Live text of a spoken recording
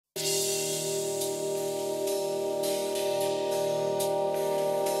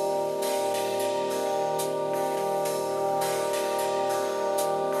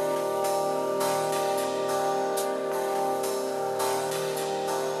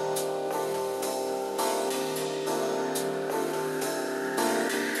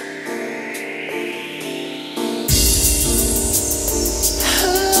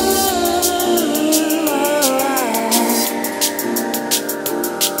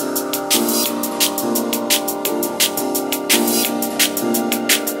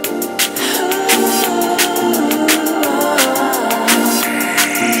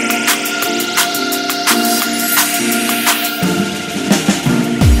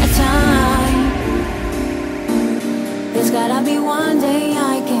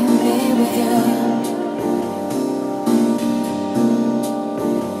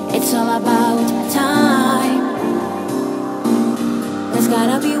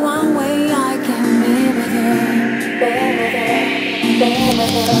one way I can be with you, be with you, be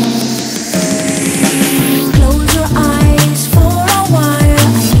with you. Close your eyes for a while.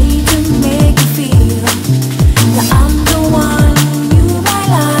 I need to make you feel that I'm the one you might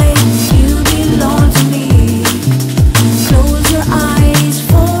like. You belong to me. Close your eyes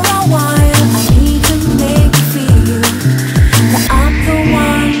for a while. I need to make you feel that I'm the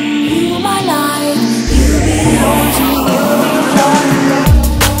one you might like. You belong to me.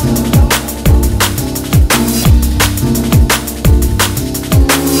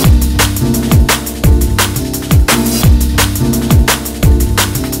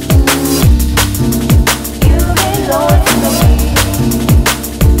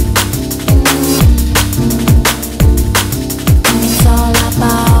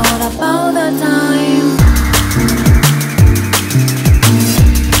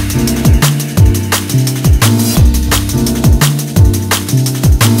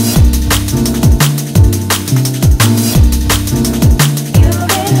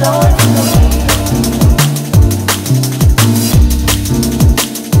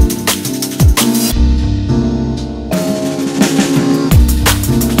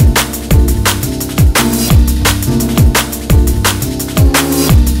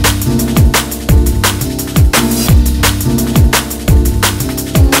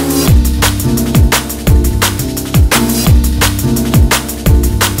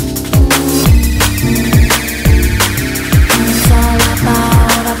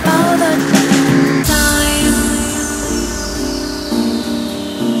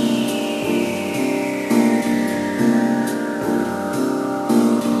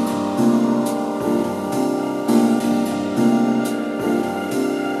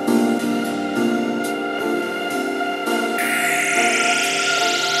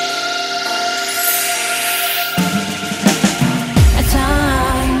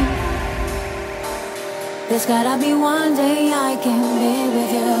 There's gotta be one day I can be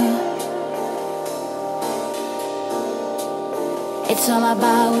with you. It's all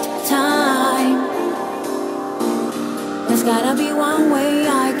about time. There's gotta be one way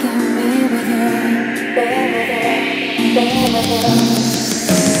I can be with you, be with you, be with you.